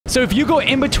So if you go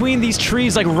in between these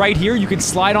trees, like right here, you can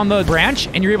slide on the branch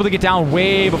and you're able to get down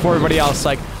way before everybody else.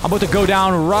 Like I'm about to go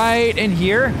down right in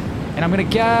here and I'm gonna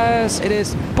guess it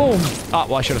is boom. Oh,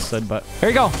 well, I should have slid, but here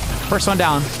you go. First one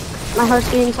down. My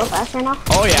heart's beating so fast right now.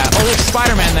 Oh yeah. Oh, there's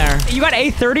Spider-Man there. You got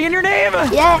A30 in your name?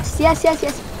 Yes.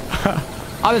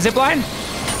 On the zip line?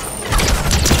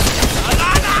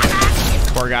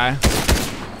 Poor guy.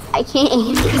 I can't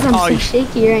aim because I'm so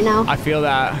shaky right now. I feel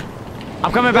that.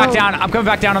 I'm coming back down. I'm coming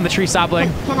back down on the tree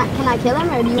sapling. Can I kill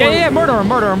him or do you Yeah, murder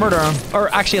him.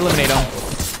 Or actually eliminate him.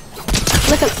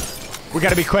 Look him. We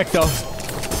gotta be quick though.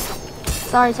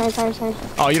 Sorry.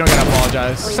 Oh, you don't gotta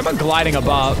apologize. Someone gliding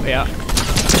above. Yeah.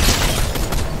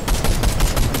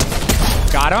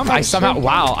 Got him. I somehow.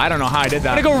 Wow. I don't know how I did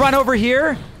that. I'm gonna go run over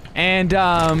here and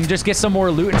just get some more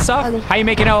loot and stuff. Okay. How you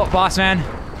making out, boss man?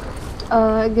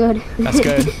 Good. That's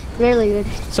good. Really good.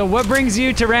 So what brings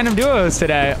you to Random Duos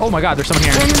today? Oh my God, there's someone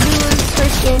here. Random Duos,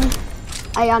 first game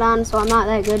I got on, so I'm not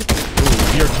that good.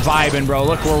 Ooh, you're vibing, bro.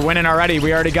 Look, we're winning already.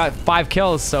 We already got 5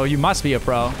 kills, so you must be a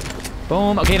pro.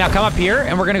 Boom. Okay, now come up here,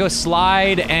 and we're gonna go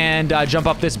slide and jump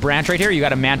up this branch right here. You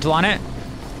got a mantle on it.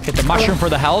 Hit the mushroom for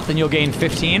the health, and you'll gain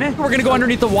 15. We're gonna go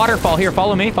underneath the waterfall here.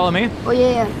 Follow me. Oh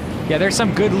yeah. Yeah, there's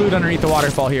some good loot underneath the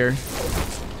waterfall here.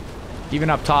 Even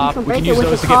up top, we can use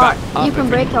those to get back up. You can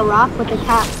break a rock with a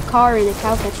car in a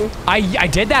cow catcher. I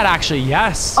did that actually,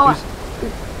 yes. Oh,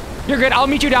 you're good. I'll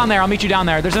meet you down there.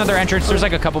 There's another entrance. There's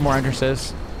like a couple more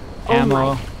entrances. Ammo.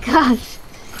 Oh my gosh.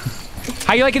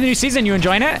 How you liking the new season? You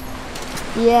enjoying it?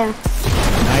 Yeah.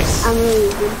 Nice. I'm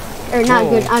really good. Or not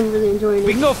good, I'm really enjoying it.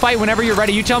 We can go fight whenever you're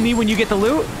ready. You tell me when you get the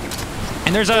loot.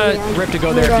 And there's a rip to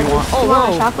go there if you want. Oh,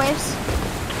 whoa. Shockwaves?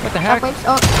 What the heck? Shockwaves?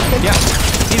 Oh, good. Yeah.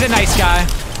 He's a nice guy.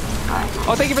 Right.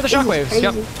 Oh, thank you for the shockwaves.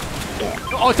 Yep.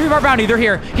 Yeah. Oh, 3-bar bounty. They're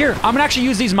here. Here, I'm gonna actually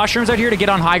use these mushrooms out here to get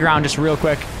on high ground just real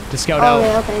quick to scout out.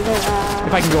 Okay.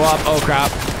 If I can go up. Oh, crap.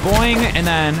 Boing, and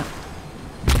then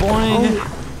boing.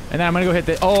 And then I'm gonna go hit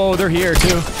the... Oh, they're here,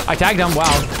 too. I tagged them. Wow.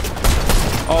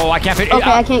 Oh, I can't fit... Okay,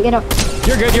 I can't get up.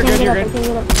 You're good. I can't get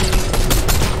up.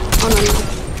 Oh, no.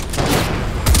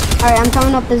 Alright, I'm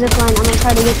coming up the zip line. I'm gonna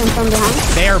try to get them from behind.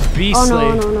 They are beastly.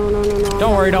 Oh, no.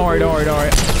 Don't worry.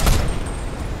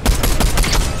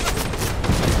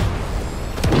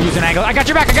 Use an angle. I got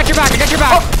your back. Oh.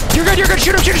 You're good.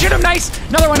 Shoot him. Nice.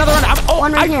 Another one.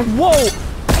 One right here. Whoa.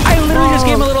 I literally just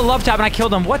gave him a little love tap and I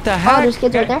killed him. What the heck? Oh, there's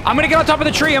kids right there. I'm gonna get on top of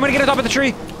the tree.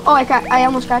 Oh, I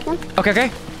almost cracked him.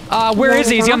 Okay. Where is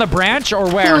he? Is he on the branch or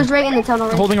where? He was right in the tunnel.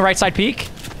 Right? Holding a right side peak.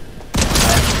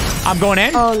 I'm going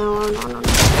in. Oh, no.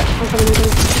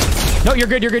 No, you're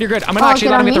good. I'm gonna actually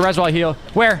let him get the res while I heal.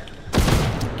 Where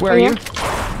are you?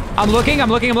 I'm looking.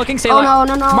 Say no.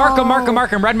 Mark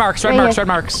him. Red marks. I'm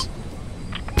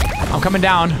coming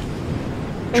down.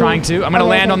 I'm gonna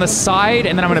land on the side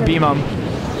and then I'm gonna beam him.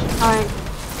 Alright.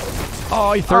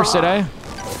 Oh, he thirsted, eh?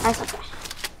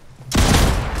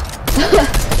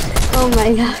 Oh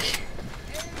my gosh.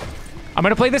 I'm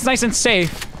gonna play this nice and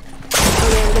safe.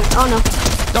 Oh no.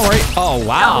 Don't worry. Oh,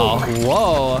 wow.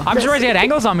 Whoa. I'm surprised he had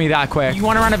angles on me that quick. You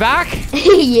want to run it back?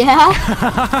 Yeah.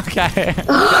 Okay.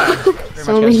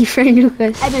 So many friend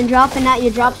requests. I've been dropping at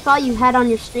your drop spot you had on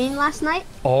your stream last night.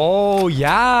 Oh,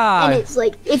 yeah. And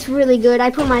it's really good. I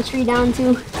put my tree down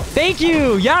too. Thank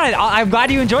you. Yeah, I'm glad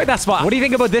you enjoyed that spot. What do you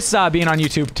think about this being on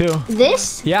YouTube too?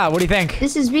 This? Yeah, what do you think?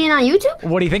 This is being on YouTube?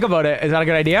 What do you think about it? Is that a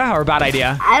good idea or a bad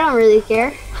idea? I don't really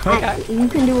care. Okay. You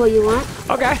can do what you want.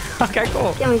 Okay,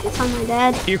 cool. Can't wait to tell my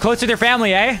dad. You're close with your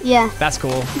family, eh? Yeah. That's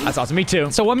cool. That's awesome. Me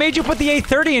too. So what made you put the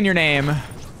A30 in your name?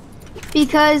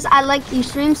 Because I like you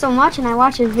stream so much and I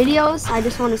watch your videos. I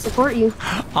just want to support you.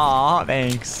 Aw,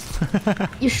 thanks.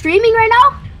 You're streaming right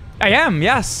now? I am,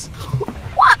 yes.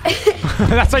 What?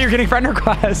 That's why you're getting friend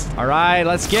requests. All right,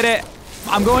 let's get it.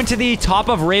 I'm going to the top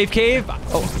of Rave Cave.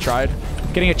 Oh, I tried.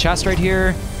 Getting a chest right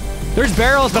here. There's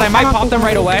barrels, but I might pop them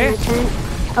right away.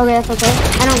 Okay, that's okay.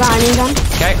 I don't got any gun.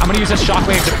 Okay, I'm gonna use this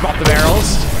shockwave to pop the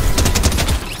barrels.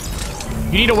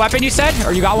 You need a weapon, you said?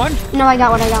 Or you got one? No, I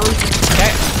got one.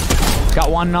 Okay. Got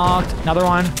one knocked. Another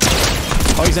one.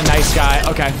 Oh, he's a nice guy.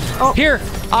 Okay. Oh. Here,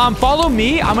 follow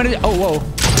me. I'm gonna... Oh, whoa.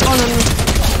 Oh, no.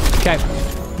 Okay.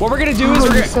 What we're gonna do is we're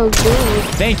gonna... so good.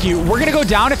 Thank you. We're gonna go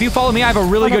down. If you follow me, I have a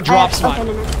really good drop spot.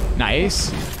 Okay, no.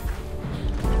 Nice.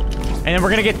 And then we're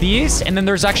gonna get these, and then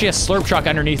there's actually a slurp truck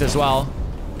underneath as well.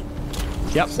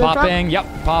 Yep, popping. Yep,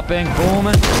 popping. Boom.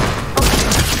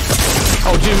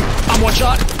 Oh, dude, I'm one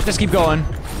shot. Just keep going.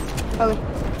 Okay.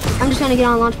 I'm just gonna get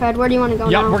on launch pad. Where do you want to go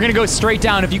now? Yep, we're gonna go straight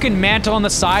down. If you can mantle on the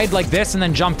side like this and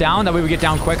then jump down, that way we get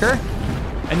down quicker.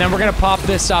 And then we're gonna pop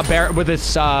this bear with this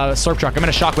slurp truck. I'm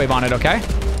gonna shockwave on it, okay?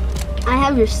 I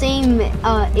have your same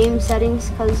aim settings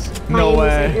because my No aim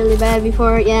way. was really bad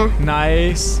before. Yeah.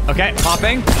 Nice. Okay,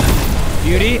 popping.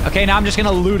 Beauty. Okay, now I'm just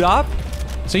gonna loot up.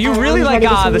 So you I'm really ready like to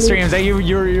get some the loot. streams.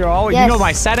 You're all Yes. you know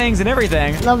my settings and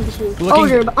everything. Love the stream. Looking- Oh,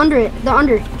 they're under it. They're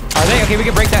under. Are they? Okay, we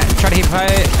can break that. Try to hit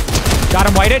fight. Got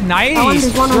him whited. Nice. Oh, and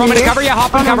there's one Throw him under into here. cover. Yeah,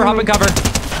 hop in Oh, no, cover. no, Hop in no.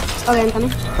 cover. Okay, I'm coming.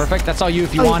 Perfect. That's all you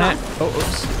if you Oh, want he's it. Oh,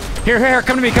 oops. Here.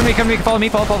 Come to me. Follow me.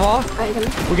 Follow. Alright, coming.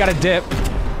 We got a dip.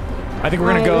 I think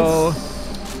we're gonna Alright, go.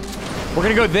 We're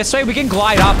gonna go this way. We can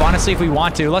glide up, honestly, if we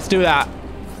want to. Let's do that.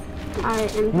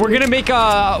 Alright, We're gonna make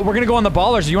we're gonna go on the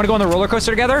ballers. You wanna go on the roller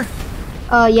coaster together?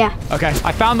 yeah. Okay.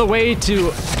 I found the way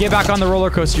to get back on the roller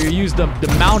coaster. You use the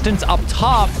mountains up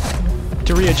top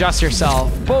to readjust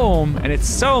yourself. Boom. And it's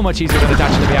so much easier than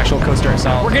attaching to the actual coaster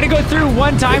itself. We're gonna go through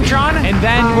one time, Traun, and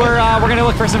then we're gonna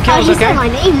look for some kills, You okay? said my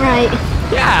name right.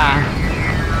 Yeah.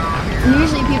 And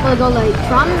usually people go like,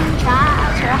 Traun.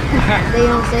 They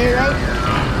don't say it right.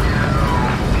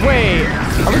 Wait,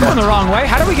 are we going the wrong way?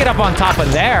 How do we get up on top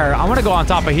of there? I wanna go on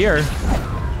top of here.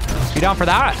 You down for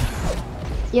that?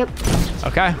 Yep.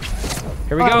 Okay.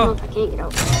 Here we Oh, go. no, I can't get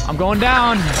out. I'm going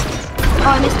down. Oh,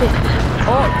 I missed it.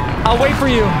 Oh, I'll wait for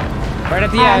you. Right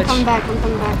at the I'm edge. coming back.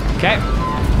 Okay.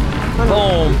 Oh, no.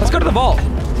 Boom. Let's go to the vault.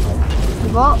 The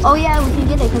vault? Oh, yeah, we can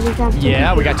get it because we got two Yeah,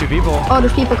 people. we got 2 people. Oh,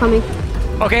 there's people coming.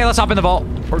 Okay, let's hop in the vault.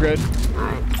 We're good.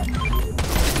 Alright.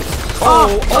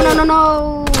 Oh,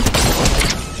 no.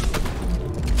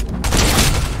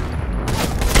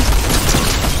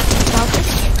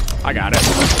 I got it.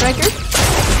 Striker?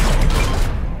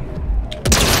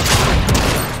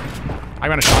 I'm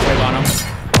gonna shockwave on him.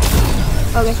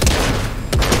 Okay.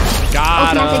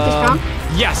 Got can I take this down?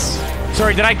 Yes.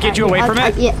 Sorry, did I get you away from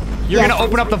it? Yeah. You're Yeah, gonna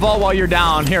open up the vault while you're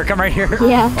down. Here, come right here.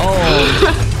 Yeah.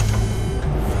 Oh.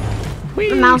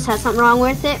 The mouse has something wrong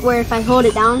with it, where if I hold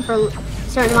it down for a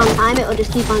certain amount of time, it will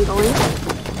just keep on going.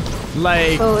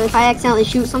 Like. So if I accidentally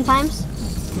shoot sometimes,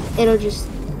 it'll just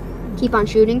keep on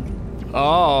shooting.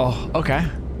 Oh, okay.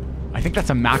 I think that's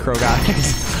a macro,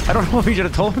 guys. I don't know if you should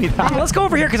have told me that. Let's go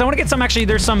over here because I want to get some. Actually,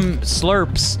 there's some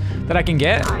slurps that I can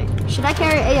get. Alright. Should I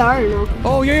carry AR or no?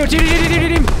 Oh, yo, team.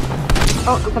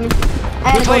 Oh, I'm coming.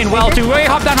 You're playing well too. Wait,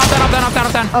 hop down.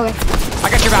 Okay. I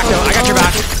got your back though. I got your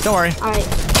back. Don't worry. Alright.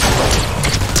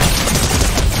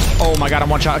 Oh my god, I'm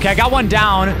one shot. Okay, I got one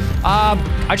down. I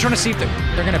just want to see if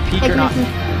they're gonna peek or not.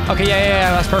 Okay,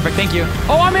 yeah, that's perfect. Thank you.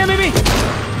 Oh, I'm in, baby.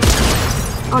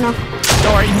 Oh no.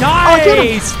 Don't worry.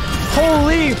 Nice.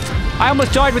 Holy! I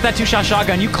almost died with that 2-shot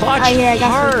shotgun. You clutched I got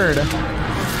hard.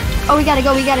 Oh, we gotta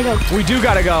go. We do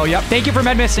gotta go. Yep. Thank you for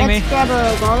med missing me. Let's grab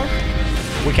a baller.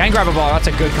 We can grab a baller. That's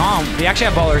a good comp. They actually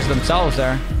have ballers themselves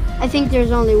there. I think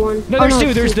there's only one. No, there's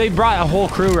 2. They brought a whole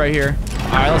crew right here. All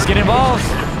right, let's get involved.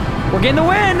 We're getting the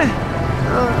win.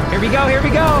 Here we go. I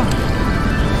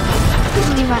can't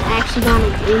believe I actually got a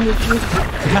game with you.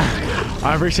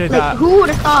 I appreciate Like, that. who would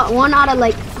have thought one out of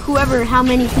like how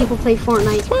many people play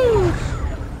Fortnite?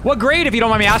 What grade, if you don't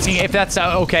mind me asking, if that's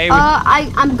okay?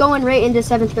 I'm going right into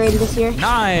 7th grade this year.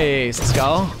 Nice. Let's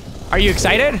go. Are you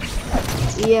excited?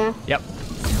 Yeah. Yep.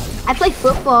 I play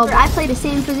football. I play the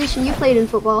same position you played in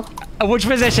football. Which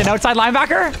position? Outside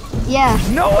linebacker? Yeah.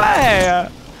 No way.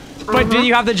 But did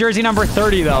you have the jersey number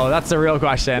 30 though? That's the real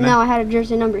question. No, I had a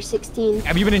jersey number 16.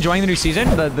 Have you been enjoying the new season?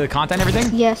 The content and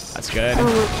everything? Yes. That's good. So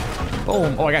much.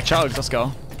 Boom. Oh, I got chugs. Let's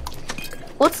go.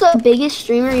 What's the biggest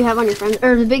streamer you have on your friends,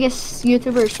 or the biggest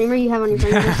YouTuber or streamer you have on your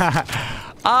friends list?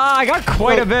 I got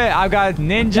quite a bit. I've got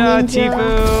Ninja.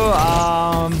 Tifu,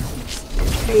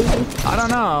 Crazy. I don't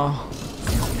know.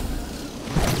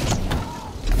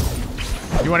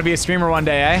 You want to be a streamer one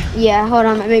day, eh? Yeah, hold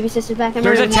on, my baby sister's back.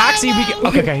 There's a taxi.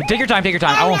 Okay. Take your time.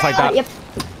 I won't fight that. Yep.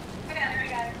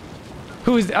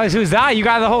 Who's that? You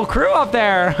got the whole crew up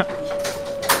there.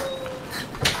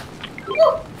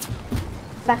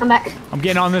 I'm back. I'm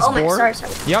getting on this board. Sorry.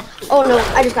 Yep. Oh no,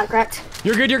 I just got cracked.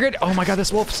 You're good. Oh my god,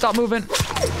 this wolf. Stop moving.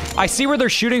 I see where they're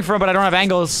shooting from, but I don't have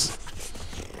angles.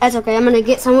 That's okay. I'm gonna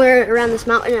get somewhere around this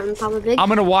mountain and pop a big. I'm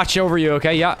gonna watch over you,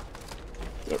 okay? Yeah.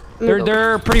 Yep,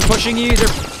 They're pretty pushing you. They're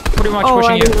pretty much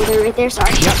pushing you. Oh, they're right there.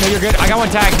 Sorry. Yeah, no, you're good. I got one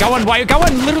tag. Got one.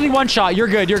 Literally one shot. You're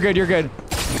good.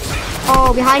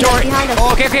 Oh, behind us.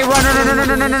 Oh, okay.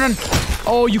 Run.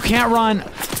 Oh, you can't run.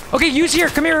 Okay, use here.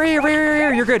 Come here. Right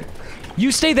here. You're good. You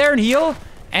stay there and heal,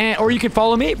 or you can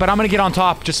follow me. But I'm gonna get on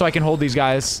top just so I can hold these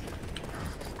guys.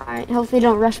 All right. Hopefully,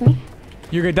 don't rush me.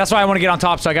 You're good. That's why I want to get on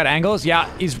top, so I got angles. Yeah,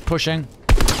 he's pushing.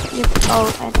 Yep. Oh,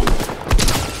 I think.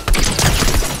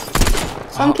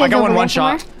 I got one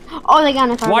shot. Oh, they got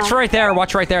a car. Watch right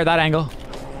there. That angle.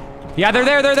 Yeah, they're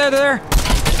there.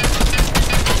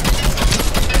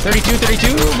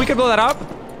 32. We could blow that up.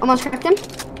 Almost cracked him.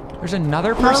 There's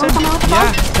another Another person. one coming with the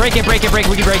Yeah. bomb? Break it. We can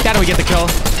break that and we get the kill.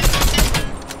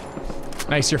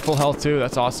 Nice, you're full health too.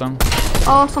 That's awesome.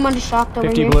 Oh, someone just shocked over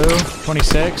 50 here. blue,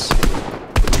 26.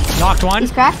 Knocked one.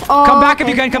 He's cracked. Oh, Come back if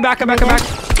okay. you can. Come back.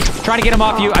 Trying to get him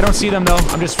off you. I don't see them though.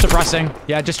 I'm just suppressing.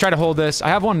 Yeah, just try to hold this. I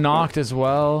have one knocked as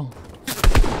well.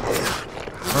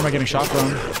 Where am I getting shot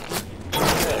from?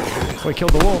 Oh, he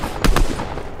killed the wolf.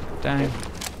 Dang.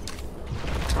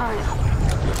 Alright.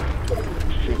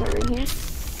 He's over here.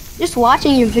 Just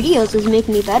watching your videos is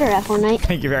making me better at Fortnite.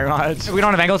 Thank you very much. We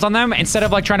don't have angles on them. Instead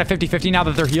of like trying to 50-50 now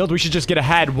that they're healed, we should just get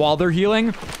ahead while they're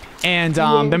healing. And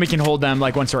then we can hold them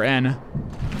like once we're in.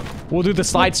 We'll do the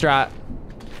slide strat.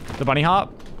 The bunny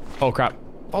hop. Oh crap.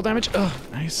 Fall damage. Ugh,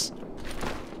 nice.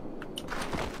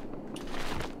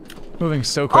 Moving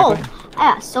so quickly. Oh,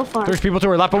 yeah, so far. There's people to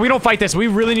our left, but we don't fight this. We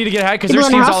really need to get ahead because there's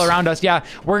People in the teams all house? around us. Yeah,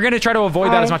 we're gonna try to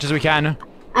avoid that as much as we can.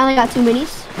 I only got 2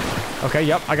 minis. Okay,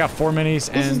 yep, I got 4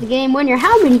 minis This is the and game winner.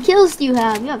 How many kills do you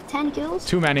have? You have 10 kills?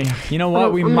 too many. You know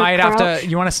what? We I'm gonna might have crouch. to.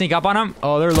 You want to sneak up on them?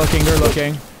 Oh, they're looking. They're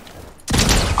looking.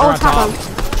 Oh, on it's hot top.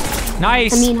 dog.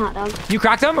 Nice. I mean hot dog. You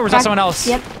cracked them, or was that someone else?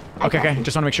 Yep. I Okay, cracked okay. him.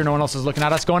 Just want to make sure no one else is looking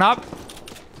at us. Going up.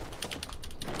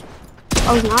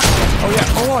 Oh, he's not? Oh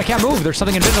yeah. Oh, I can't move. There's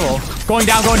something invisible. Going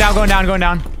down.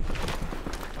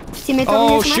 Teammates over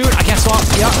Oh here shoot! I can't swap.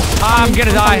 Yep. I'm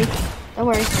gonna die. Don't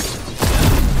worry.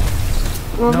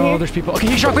 I'm over No, here. there's people. Okay,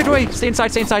 he shot. Wait. Stay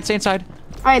inside.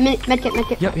 Alright,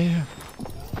 medkit. Yep. Yeah.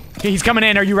 Okay, he's coming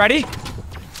in. Are you ready?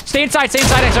 Stay inside so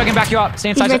I can back you up. Stay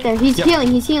He's inside. right there. He's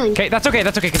healing. Okay, that's okay,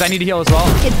 because I need to heal as well.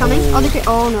 Kid coming. Other kid.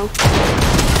 Oh no.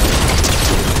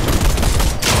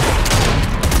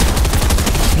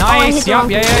 Nice. Oh,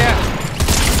 Yep. Yeah.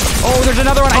 Oh, there's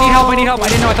another one. I need help. I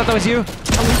didn't know. I thought that was you.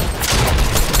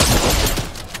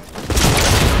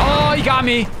 Oh, you got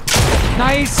me.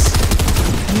 Nice.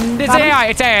 It's AI.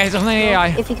 It's only AI.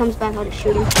 If he comes back, I'll just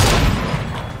shoot him.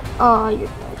 Oh, you're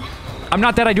dead. I'm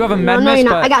not dead. I do have a No, med no, miss, you're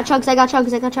not. but... I got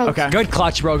chugs. Okay. Good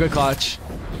clutch, bro. Good clutch.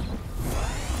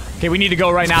 Okay, we need to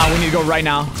go right now.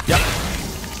 Yep.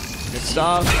 Good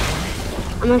stuff.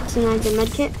 I'm gonna tonight the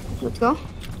medkit. Let's go.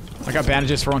 I got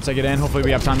bandages for once I get in. Hopefully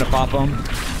we have time to pop them.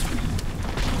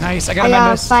 Nice. I got a med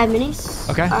got miss. 5 minis.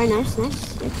 Okay. Alright, nice.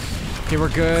 Yep. Okay, we're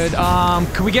good.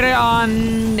 Can we get it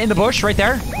on in the bush right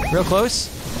there? Real close.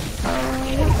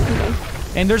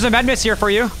 And there's a med miss here for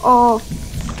you. Oh.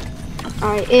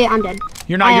 Alright, I'm dead.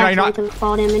 You're not. Took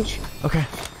fall damage. Okay.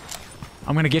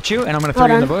 I'm gonna get you and I'm gonna throw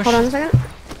you in the bush. Hold on a second.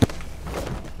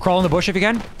 Crawl in the bush if you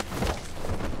can.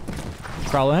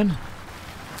 Crawl in.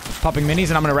 Popping minis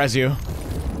and I'm gonna res you.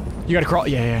 You gotta crawl.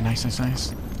 Yeah. Nice.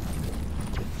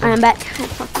 I'm back. I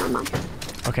fucked my mom.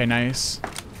 Okay, nice.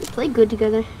 We play good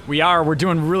together. We're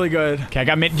doing really good. Okay, I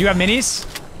got do you have minis?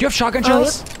 Do you have shotgun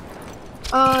shells?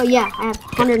 Yeah, I have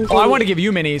 120. Oh, I want to give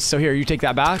you minis, so here, you take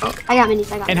that back. I got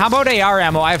minis. And how about AR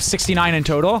ammo? I have 69 in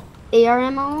total. AR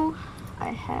ammo? I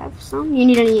have some. You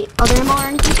need any other ammo or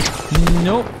anything?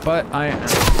 Nope, but I...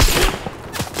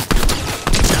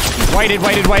 Whited.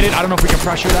 I don't know if we can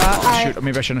pressure that. Shoot,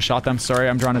 maybe I shouldn't have shot them. Sorry,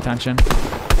 I'm drawing attention.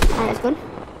 Alright, that's good.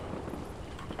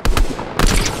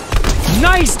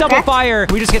 Nice double fire!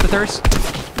 We just get the thirst.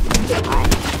 Alright.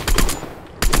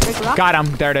 Break the rock. Got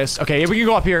him. There it is. Okay, we can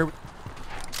go up here.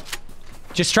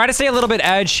 Just try to stay a little bit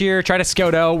edge here. Try to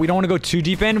scout out. We don't want to go too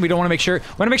deep in. We don't want to make sure... We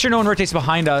want to make sure no one rotates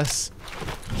behind us.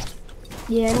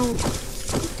 Yeah, I don't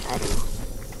know.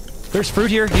 There's fruit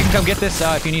here. You can come get this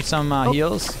if you need some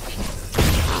heals.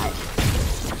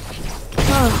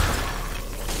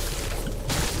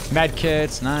 Med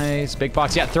kits, nice. Big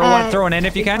pots. Yeah, throw one in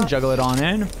if you can. Juggle it on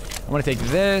in. I'm gonna take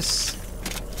this.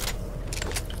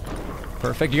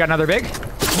 Perfect. You got another big?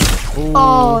 Ooh.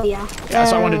 Oh, yeah. Yeah,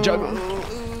 so I wanted to juggle.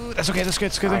 That's okay. That's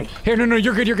good. Right. Here, no,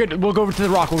 you're good. We'll go over to the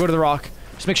rock.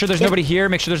 Just make sure there's nobody here.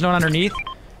 Make sure there's no one underneath.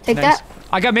 Take that.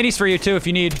 I got minis for you too if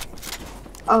you need.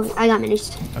 Oh, I got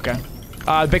minis. Okay.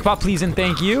 Big pot, please and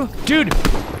thank you. Dude,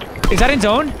 is that in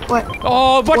zone? What?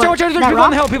 Oh, watch out. There's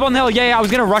people on the hill. Yeah, I was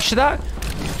gonna rush to that.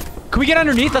 Can we get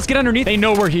underneath? Let's get underneath. They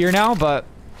know we're here now, but...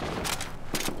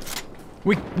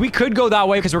 We could go that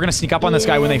way because we're gonna sneak up on this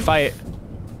guy when they fight.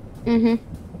 We're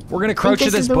gonna crouch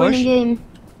to this bush. Game.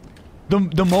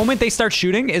 The moment they start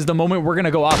shooting is the moment we're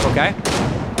gonna go up, okay?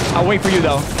 I'll wait for you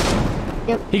though.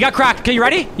 Yep. He got cracked. Okay, you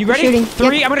ready? You ready? Shooting.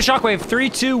 Three, Yep. I'm gonna shockwave. 3,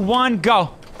 2, 1, go.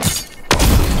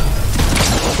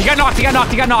 He got knocked.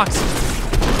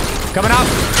 Coming up.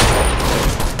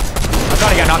 I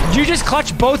thought he got knocked. You just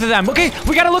clutched both of them. Okay,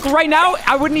 we gotta look right now.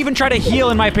 I wouldn't even try to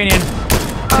heal in my opinion.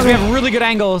 Because we have really good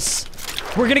angles.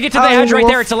 We're gonna get to the edge right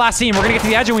there. It's the last team. We're gonna get to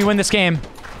the edge and we win this game.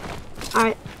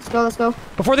 Alright, let's go.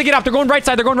 Before they get up, they're going right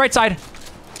side. Alright,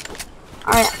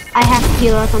 I have to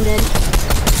heal or else I'm dead.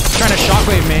 trying to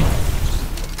shockwave me.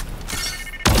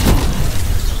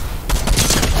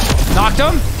 Knocked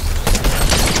him.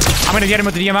 I'm gonna get him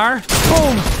with the DMR.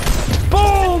 Boom.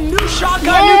 Boom! New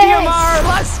shotgun, new DMR.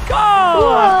 Let's go.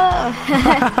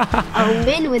 A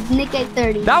win with Nick at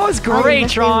 30. That was great,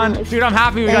 Traun. Dude, I'm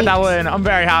happy we got that win. I'm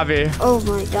very happy. Oh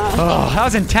my god. Oh, that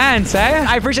was intense, eh?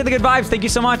 I appreciate the good vibes. Thank you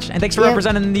so much. And thanks for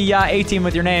representing the A team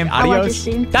with your name. Adios.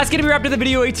 That's going to be wrapped up the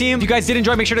video, A team. If you guys did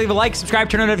enjoy, make sure to leave a like, subscribe,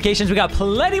 turn on notifications. We got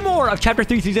plenty more of Chapter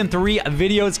 3 Season 3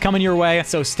 videos coming your way.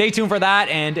 So stay tuned for that.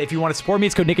 And if you want to support me,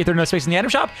 it's code Nick30, no space in the item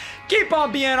shop. Keep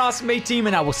on being awesome, A team.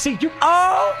 And I will see you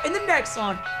all in the next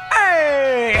one.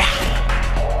 Hey!